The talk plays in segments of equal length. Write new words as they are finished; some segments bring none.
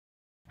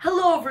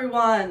Hello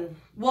everyone!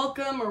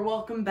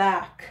 Welcome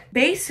back.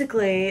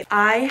 Basically,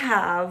 I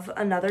have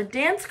another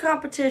dance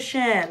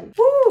competition.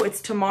 Woo!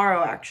 It's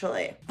tomorrow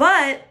actually.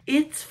 But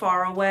it's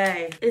far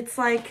away. It's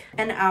like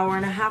an hour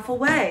and a half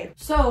away.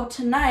 So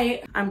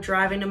tonight, I'm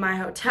driving to my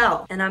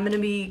hotel and I'm gonna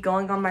be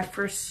going on my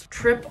first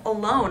trip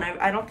alone.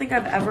 I don't think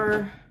I've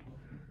ever...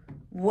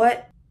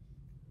 What?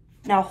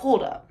 Now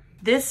hold up.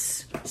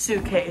 This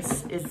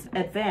suitcase is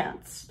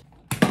advanced.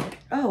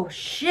 Oh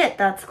shit,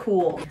 that's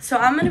cool. So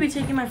I'm gonna be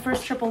taking my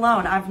first trip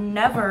alone. I've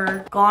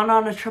never gone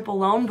on a trip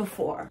alone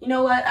before. You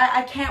know what,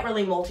 I can't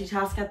really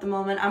multitask at the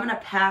moment. I'm gonna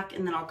pack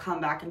and then I'll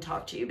come back and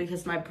talk to you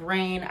because my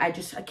brain, I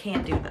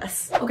can't do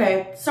this.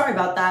 Okay, sorry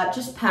about that,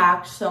 just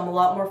packed, so I'm a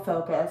lot more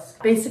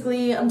focused.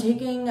 Basically, I'm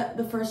taking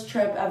the first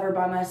trip ever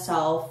by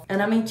myself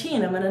and I'm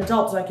 18, I'm an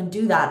adult, so I can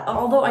do that.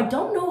 Although I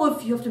don't know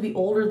if you have to be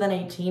older than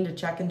 18 to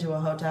check into a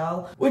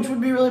hotel, which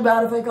would be really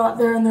bad if I got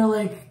there and they're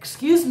like,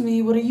 excuse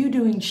me, what are you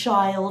doing,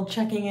 child?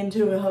 Checking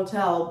into a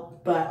hotel,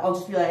 but I'll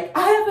just be like,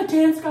 I have a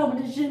dance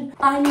competition,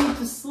 I need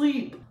to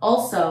sleep.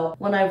 Also,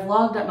 when I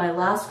vlogged at my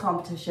last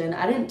competition,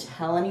 I didn't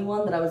tell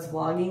anyone that I was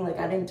vlogging. Like,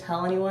 I didn't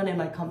tell anyone in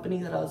my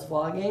company that I was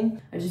vlogging.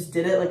 I just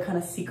did it like kind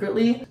of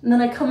secretly. And then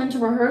I come into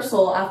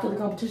rehearsal after the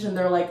competition,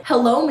 they're like,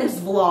 hello, Miss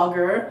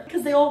Vlogger,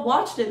 because they all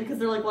watched it because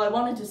they're like, well, I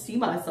wanted to see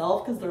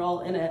myself because they're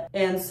all in it.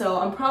 And so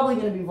I'm probably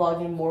gonna be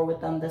vlogging more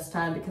with them this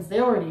time because they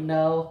already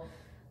know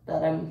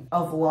that I'm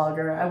a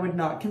vlogger. I would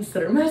not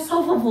consider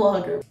myself a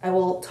vlogger. I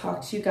will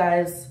talk to you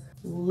guys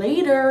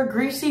later,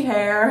 greasy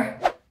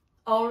hair.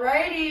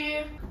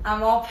 Alrighty,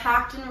 I'm all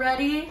packed and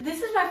ready.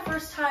 This is my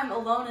first time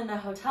alone in a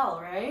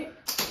hotel, right?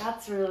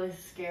 That's really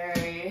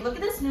scary. Look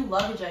at this new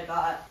luggage I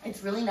got.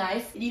 It's really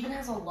nice. It even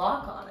has a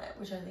lock on it,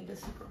 which I think is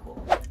super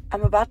cool.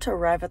 I'm about to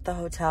arrive at the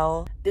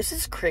hotel. This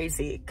is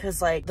crazy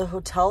because like the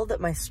hotel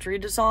that my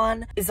street is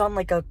on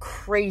like a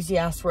crazy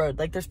ass road.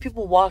 Like there's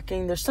people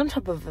walking, there's some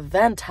type of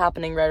event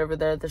happening right over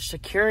there. There's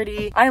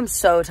security. I am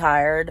so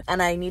tired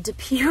and I need to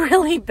pee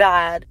really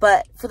bad.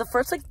 But for the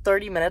first like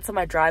 30 minutes of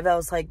my drive, I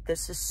was like,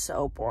 this is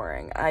so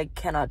boring. I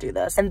cannot do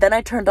this. And then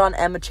I turned on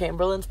Emma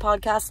Chamberlain's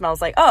podcast and I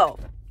was like, oh,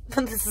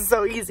 this is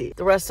so easy.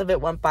 The rest of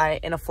it went by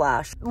in a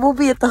flash. We'll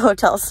be at the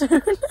hotel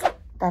soon.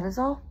 That is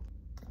all.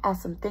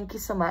 Awesome. Thank you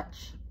so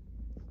much.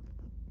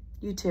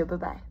 You too.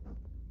 Bye-bye.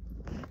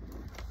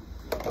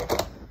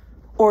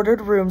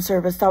 Ordered room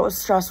service. That was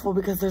stressful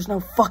because there's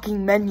no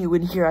fucking menu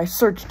in here. I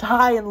searched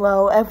high and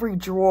low, every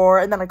drawer,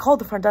 and then I called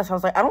the front desk. I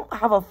was like, I don't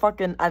have a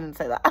fucking... I didn't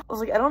say that. I was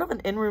like, I don't have an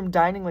in-room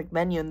dining like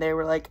menu, and they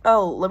were like,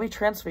 oh, let me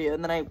transfer you.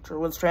 And then I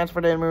was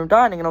transferred to in-room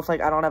dining, and I was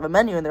like, I don't have a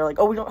menu. And they're like,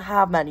 oh, we don't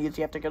have menus.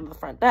 You have to go to the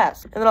front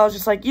desk. And then I was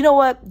just like, you know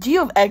what? Do you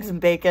have eggs and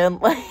bacon?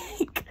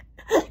 Like...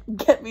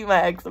 Get me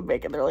my eggs and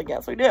bacon. They're like,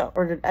 yes, we do.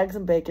 Ordered eggs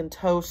and bacon,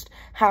 toast,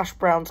 hash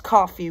browns,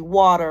 coffee,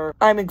 water.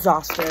 I'm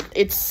exhausted.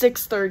 It's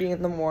 6:30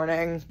 in the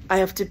morning. I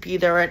have to be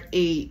there at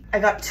 8. I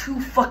got 2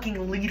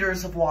 fucking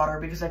liters of water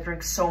because I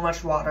drink so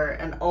much water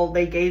and all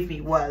they gave me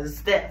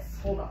was this.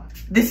 Hold on.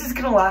 This is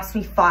gonna last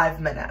me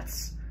 5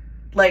 minutes.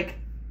 Like,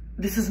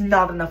 this is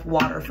not enough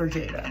water for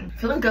Jayden.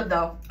 Feeling good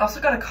though. Also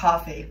got a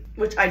coffee,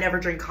 which I never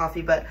drink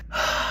coffee, but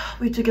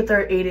we have to get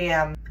there at 8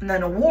 a.m. And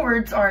then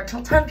awards aren't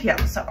till 10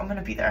 p.m. So I'm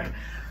gonna be there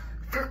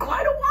for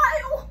quite a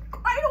while.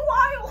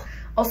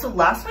 Also,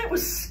 last night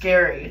was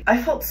scary.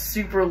 I felt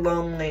super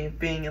lonely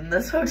being in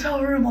this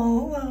hotel room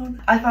all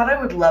alone. I thought I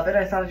would love it.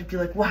 I thought I'd be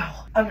like,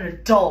 wow, I'm an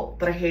adult,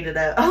 but I hated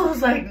it. I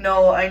was like,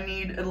 no, I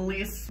need at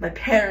least my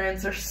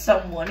parents or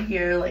someone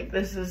here. Like,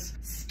 this is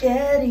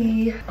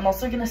scary. I'm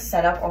also gonna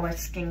set up all my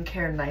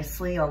skincare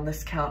nicely on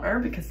this counter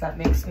because that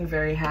makes me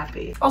very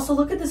happy. Also,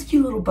 look at this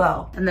cute little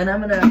bow. And then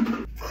I'm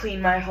gonna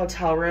clean my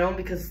hotel room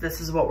because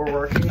this is what we're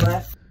working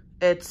with.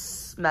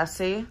 It's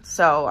messy,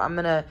 so I'm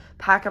gonna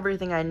pack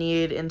everything I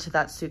need into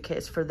that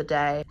suitcase for the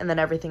day, and then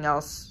everything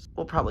else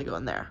will probably go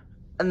in there.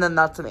 And then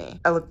that's me.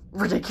 I look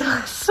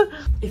ridiculous.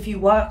 If you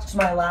watched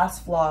my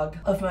last vlog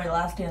of my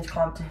last dance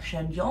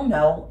competition, you'll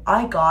know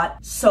I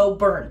got so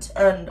burnt.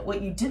 And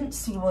what you didn't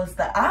see was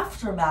the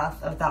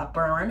aftermath of that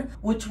burn,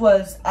 which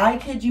was, I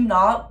kid you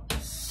not,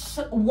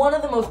 one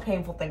of the most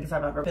painful things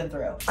I've ever been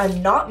through.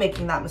 I'm not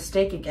making that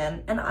mistake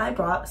again, and I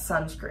brought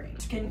sunscreen.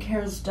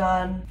 Skincare's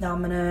done. Now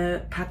I'm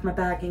gonna pack my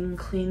bag and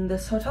clean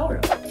this hotel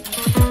room.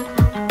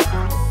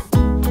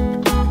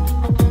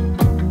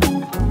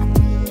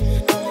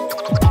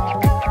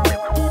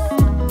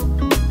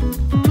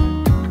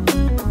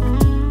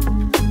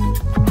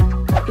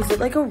 Is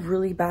it like a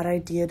really bad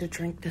idea to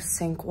drink the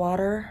sink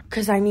water?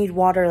 Because I need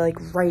water like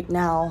right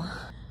now.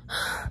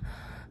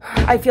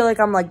 I feel like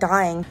I'm like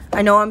dying.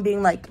 I know I'm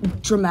being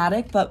like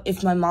dramatic, but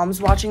if my mom's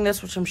watching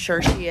this, which I'm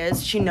sure she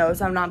is, she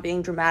knows I'm not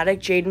being dramatic.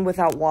 Jayden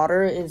without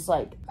water is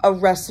like a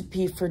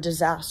recipe for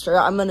disaster.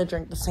 I'm gonna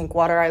drink the sink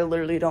water. I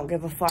literally don't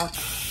give a fuck.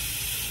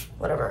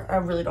 Whatever, I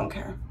really don't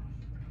care.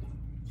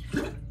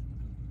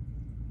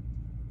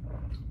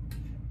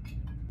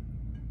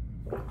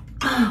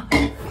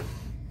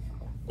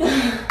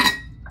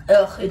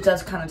 Ugh, it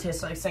does kind of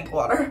taste like sink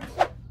water.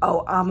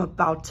 Oh, I'm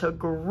about to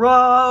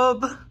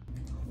grub.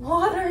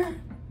 Water.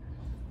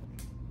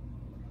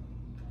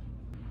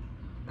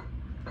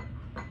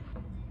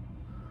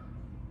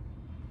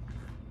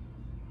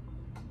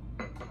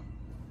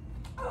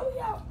 Oh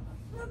yeah,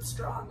 that's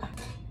strong.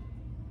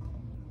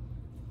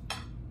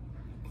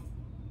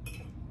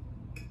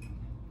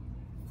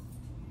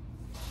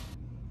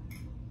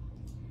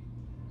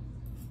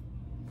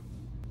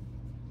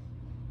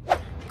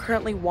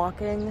 Currently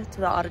walking to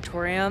the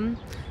auditorium.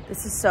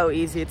 This is so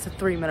easy. It's a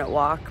 3-minute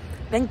walk.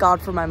 Thank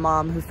God for my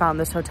mom who found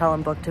this hotel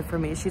and booked it for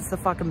me. She's the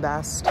fucking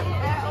best.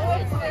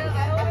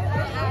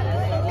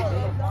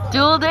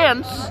 Dual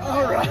dance.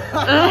 All right.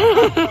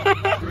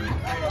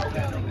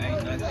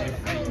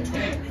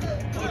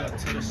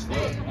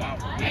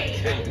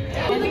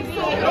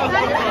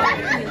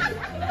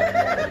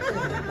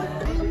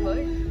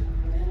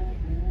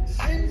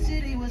 Sin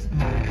City was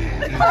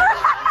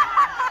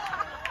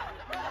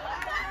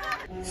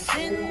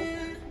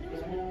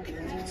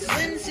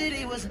Sin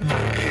City was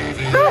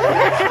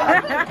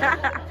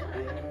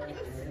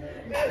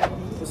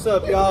What's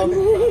up, y'all?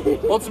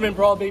 Ultimate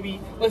Brawl, baby.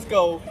 Let's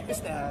go. It's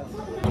that.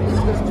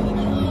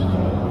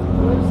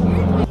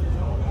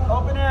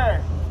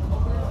 Opener.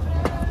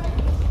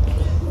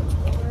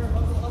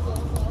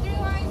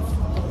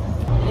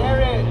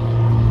 Jared.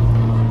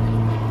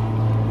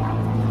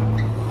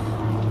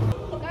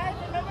 Guys,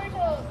 remember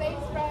to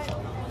face front.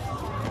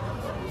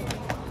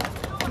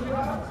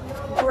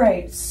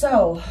 Great,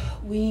 so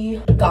we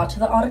got to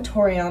the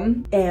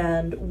auditorium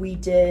and we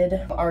did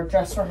our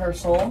dress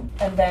rehearsal,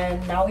 and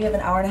then now we have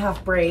an 1.5-hour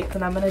break,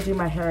 and I'm gonna do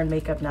my hair and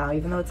makeup now,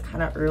 even though it's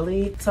kind of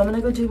early. So I'm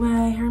gonna go do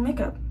my hair and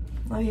makeup.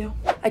 Love you.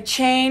 I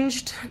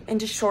changed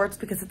into shorts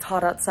because it's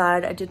hot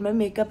outside. I did my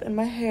makeup and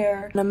my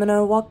hair, and I'm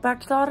gonna walk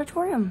back to the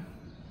auditorium.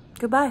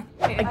 Goodbye.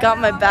 I got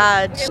my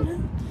badge.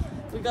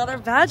 We got our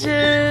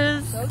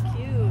badges. So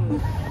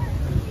cute.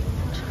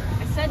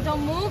 I said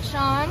don't move,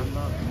 Sean.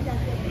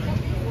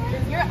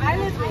 Your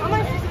eyelids, how am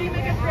I supposed to do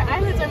makeup? Your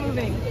eyelids are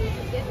moving.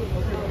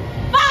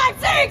 5,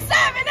 6,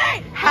 7,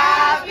 8.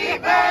 Happy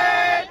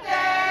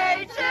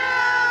birthday to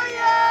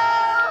you.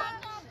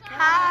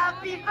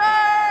 Happy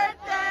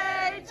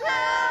birthday to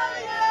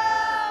you.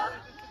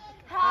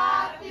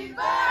 Happy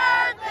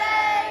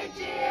birthday,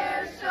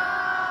 dear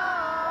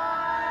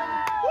Sean.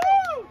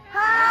 Woo!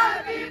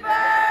 Happy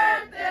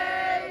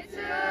birthday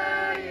to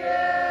you.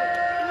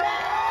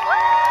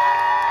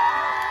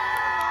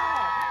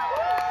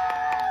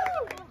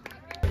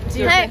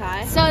 Hey,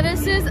 so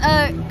this is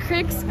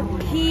Crix.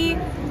 He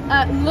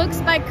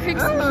looks by Crix.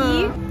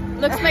 He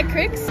looks by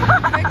Crix.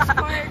 Crix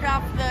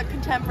choreographed the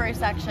contemporary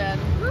section.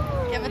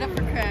 Give it up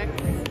for Crix.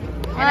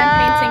 And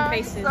I'm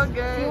painting faces. So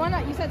good. Do you want?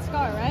 You said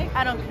scar, right?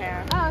 I don't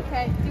care. Oh,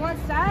 okay. Do you want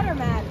sad or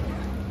mad?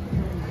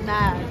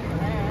 Mad.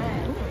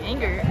 Alright.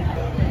 Anger.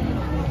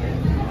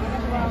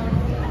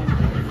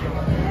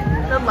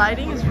 The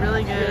lighting is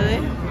really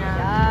good. Really?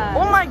 Yeah.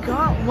 Oh my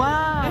god!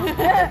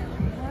 Wow.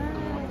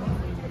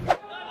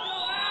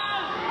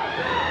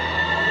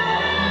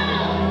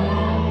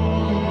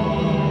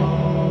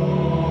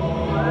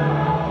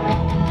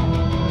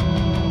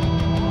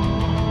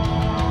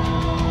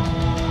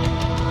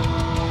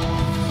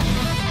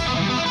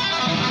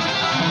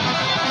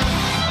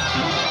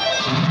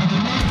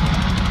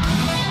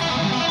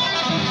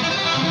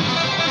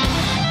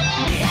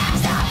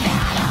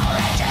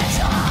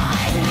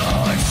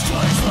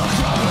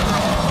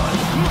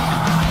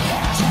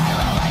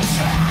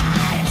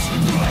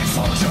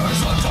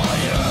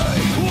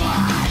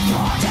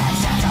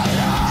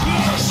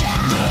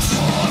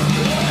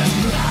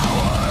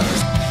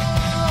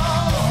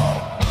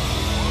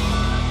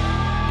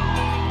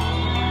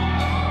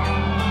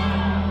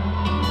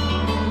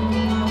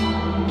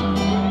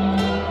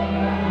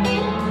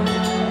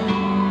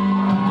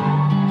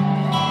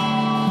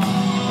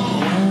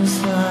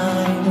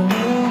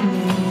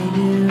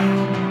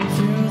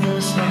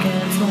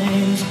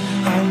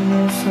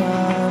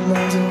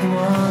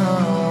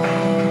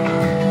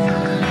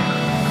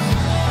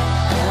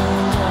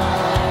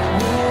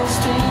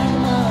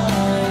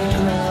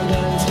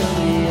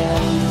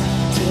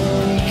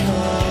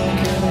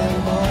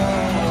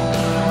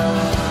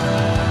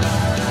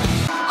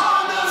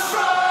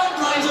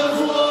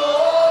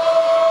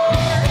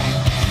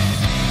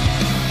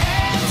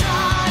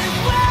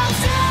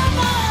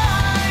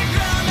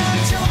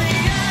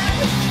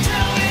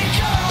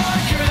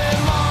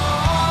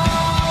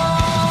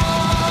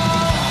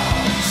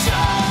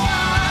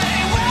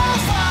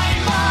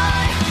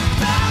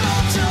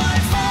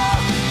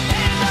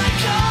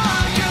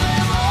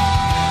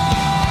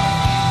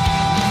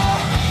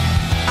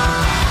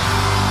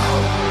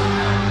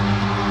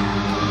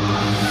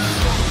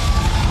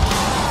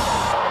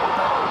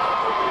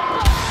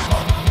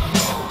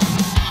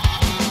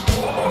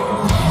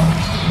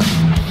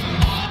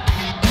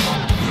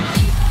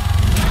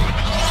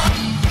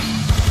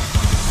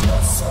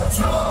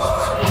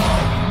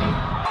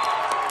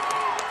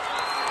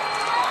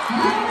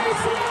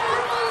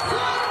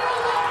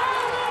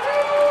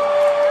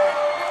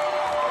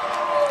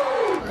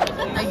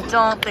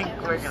 don't think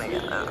we're gonna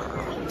get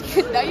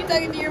it. Now you're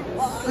talking to your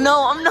mom.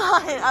 No, I'm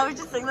not. I was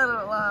just saying that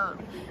out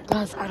loud.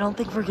 Guys, I don't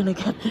think we're gonna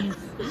get this.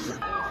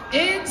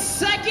 In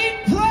second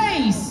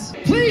place,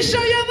 please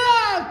show your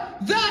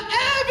love, the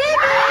Avenue!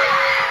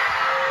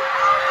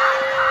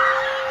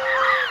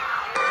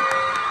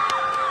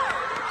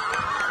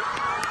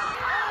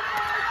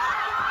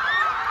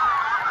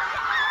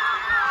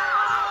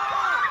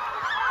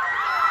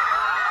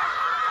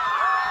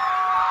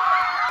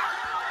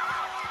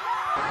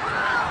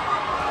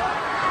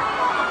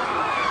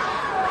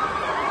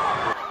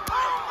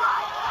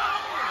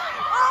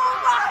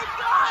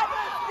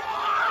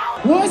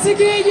 Once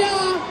again,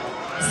 y'all,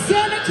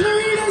 Santa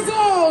Clarita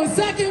Zone,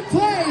 second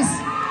place,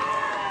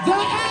 The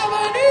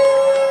Avenue.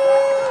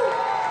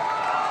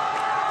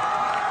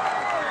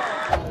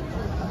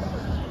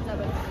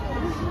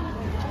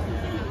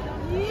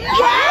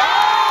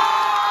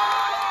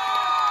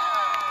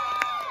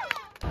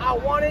 I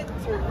want it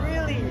to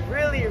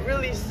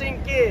really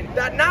sink in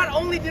that not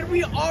only did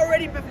we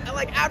already,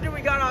 like after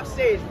we got off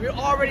stage, we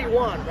already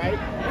won, right?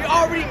 We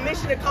already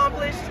mission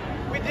accomplished.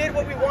 We did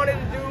what we wanted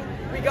to do.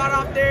 We got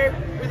off there,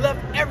 we left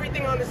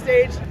everything on the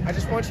stage. I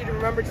just want you to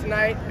remember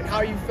tonight and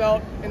how you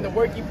felt and the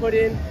work you put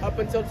in up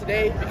until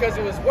today, because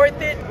it was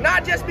worth it.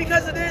 Not just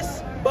because of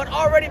this, but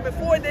already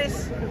before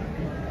this.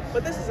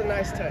 But this is a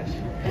nice touch,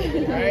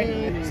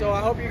 right? So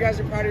I hope you guys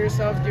are proud of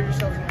yourselves. Give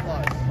yourselves an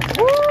applause.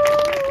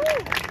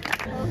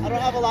 I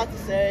don't have a lot to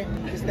say,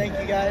 just thank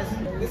you guys.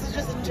 This is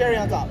just a cherry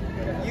on top.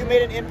 You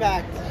made an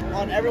impact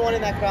on everyone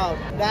in that crowd.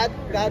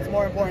 That's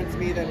more important to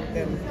me than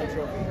the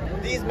trophy.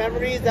 These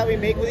memories that we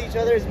make with each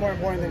other is more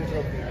important than the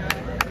trophy.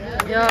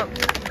 Yup.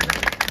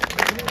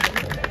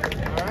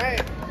 All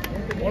right,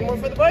 one more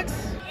for the books.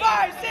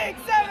 5, 6,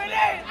 7,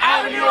 8.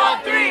 Avenue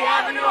on 3,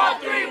 Avenue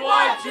on 3.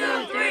 1,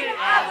 2, 3,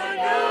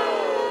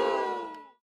 Avenue.